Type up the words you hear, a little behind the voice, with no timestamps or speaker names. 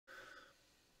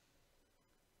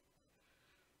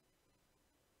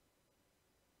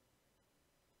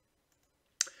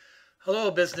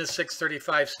Hello, Business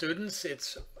 635 students.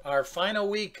 It's our final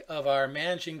week of our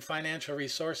Managing Financial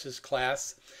Resources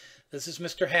class. This is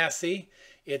Mr. Hassey.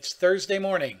 It's Thursday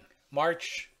morning, what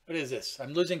is this?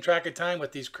 I'm losing track of time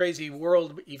with these crazy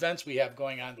world events we have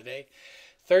going on today.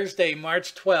 Thursday,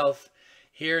 March 12th,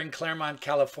 here in Claremont,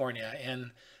 California. And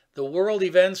the world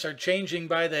events are changing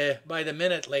by the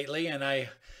minute lately, and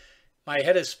my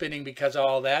head is spinning because of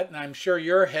all that, and I'm sure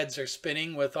your heads are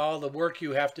spinning with all the work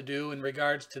you have to do in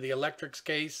regards to the electrics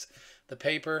case, the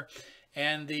paper,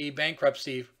 and the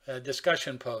bankruptcy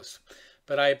discussion posts.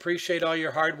 But I appreciate all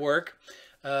your hard work.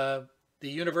 The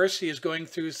university is going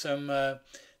through some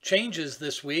changes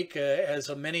this week, as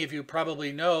many of you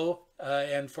probably know,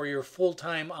 and for your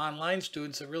full-time online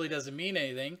students, it really doesn't mean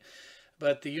anything.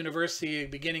 But the university,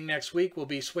 beginning next week, will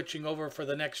be switching over for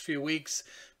the next few weeks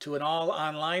to an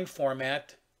all-online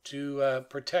format to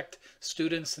protect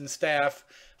students and staff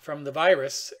from the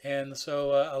virus. And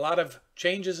so a lot of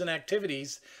changes and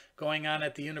activities going on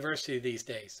at the university these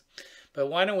days. But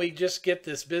why don't we just get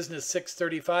this Business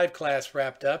 635 class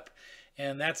wrapped up?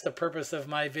 And that's the purpose of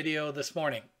my video this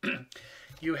morning.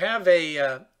 You have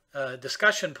a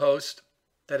discussion post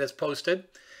that is posted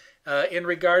in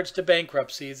regards to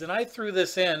bankruptcies. And I threw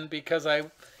this in because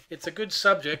it's a good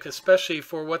subject, especially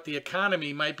for what the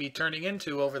economy might be turning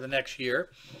into over the next year,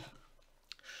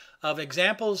 of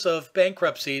examples of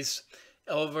bankruptcies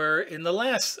over in the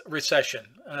last recession,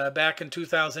 back in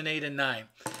 2008 and 9.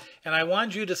 And I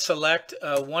want you to select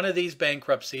one of these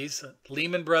bankruptcies,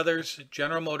 Lehman Brothers,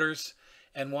 General Motors,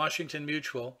 and Washington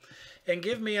Mutual, and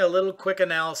give me a little quick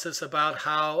analysis about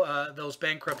how those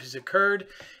bankruptcies occurred,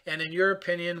 and in your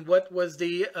opinion, what was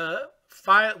the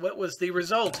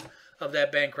result of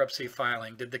that bankruptcy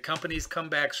filing? Did the companies come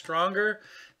back stronger?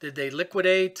 Did they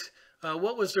liquidate?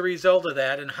 What was the result of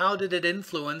that, and how did it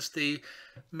influence the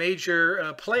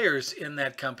major players in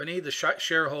that company, the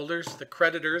shareholders, the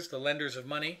creditors, the lenders of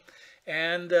money,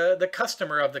 and the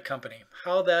customer of the company?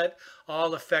 How that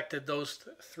all affected those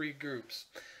three groups.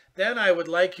 Then I would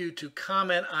like you to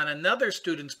comment on another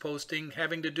student's posting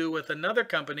having to do with another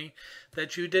company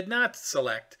that you did not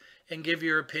select and give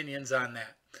your opinions on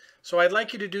that. So I'd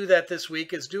like you to do that this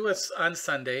week. Is due us on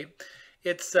Sunday.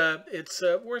 It's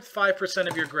worth 5%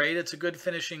 of your grade. It's a good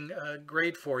finishing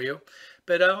grade for you.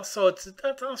 But also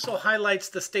that also highlights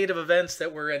the state of events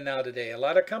that we're in now today. A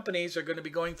lot of companies are going to be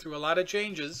going through a lot of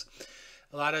changes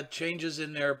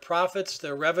in their profits,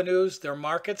 their revenues, their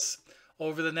markets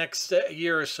over the next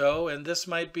year or so, and this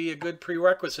might be a good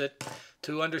prerequisite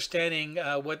to understanding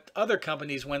what other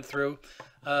companies went through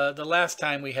the last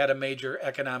time we had a major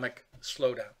economic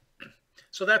slowdown.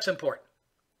 So that's important.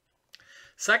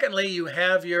 Secondly, you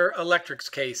have your electrics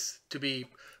case to be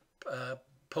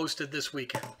posted this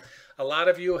weekend. A lot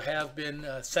of you have been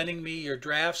sending me your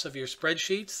drafts of your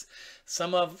spreadsheets.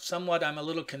 Somewhat I'm a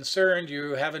little concerned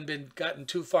you haven't gotten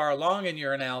too far along in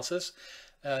your analysis.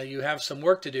 You have some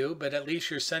work to do, but at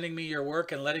least you're sending me your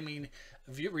work and letting me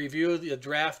review the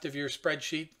draft of your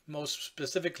spreadsheet, most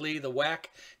specifically the WACC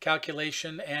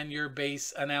calculation and your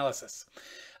base analysis.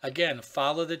 Again,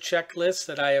 follow the checklist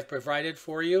that I have provided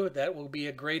for you. That will be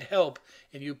a great help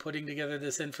in you putting together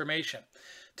this information.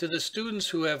 To the students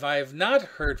who I have not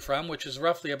heard from, which is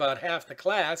roughly about half the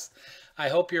class, I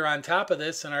hope you're on top of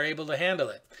this and are able to handle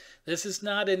it. This is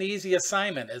not an easy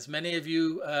assignment, as many of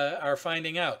you are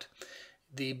finding out.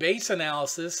 The base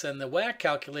analysis and the WACC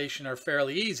calculation are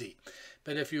fairly easy.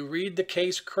 But if you read the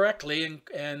case correctly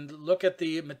and look at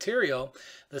the material,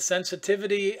 the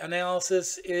sensitivity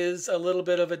analysis is a little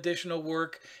bit of additional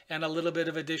work and a little bit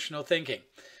of additional thinking.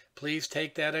 Please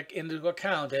take that into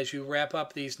account as you wrap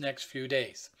up these next few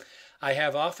days. I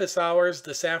have office hours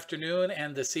this afternoon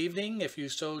and this evening if you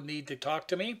so need to talk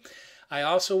to me. I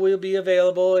also will be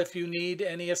available if you need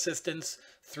any assistance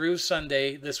through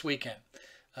Sunday this weekend,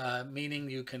 meaning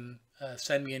you can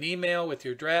send me an email with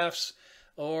your drafts,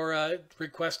 or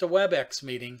request a WebEx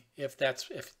meeting if that's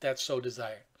so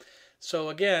desired. So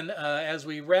again, as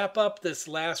we wrap up this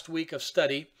last week of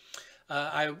study,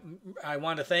 I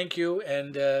want to thank you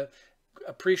and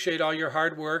appreciate all your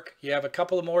hard work. You have a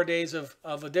couple of more days of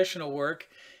additional work,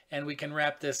 and we can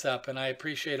wrap this up, and I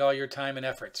appreciate all your time and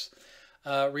efforts.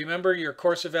 Remember, your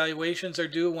course evaluations are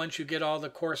due once you get all the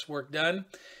coursework done,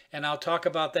 and I'll talk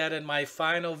about that in my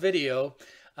final video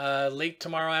late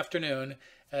tomorrow afternoon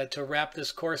to wrap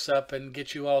this course up and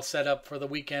get you all set up for the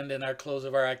weekend and our close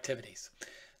of our activities.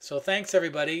 So thanks,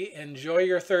 everybody. Enjoy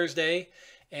your Thursday,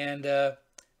 and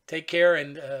take care,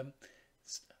 and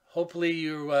hopefully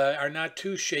you are not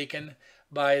too shaken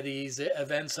by these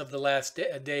events of the last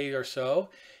day or so.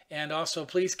 And also,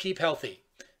 please keep healthy.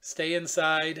 Stay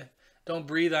inside, don't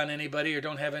breathe on anybody or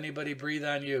don't have anybody breathe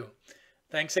on you.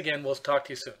 Thanks again. We'll talk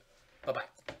to you soon.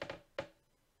 Bye-bye.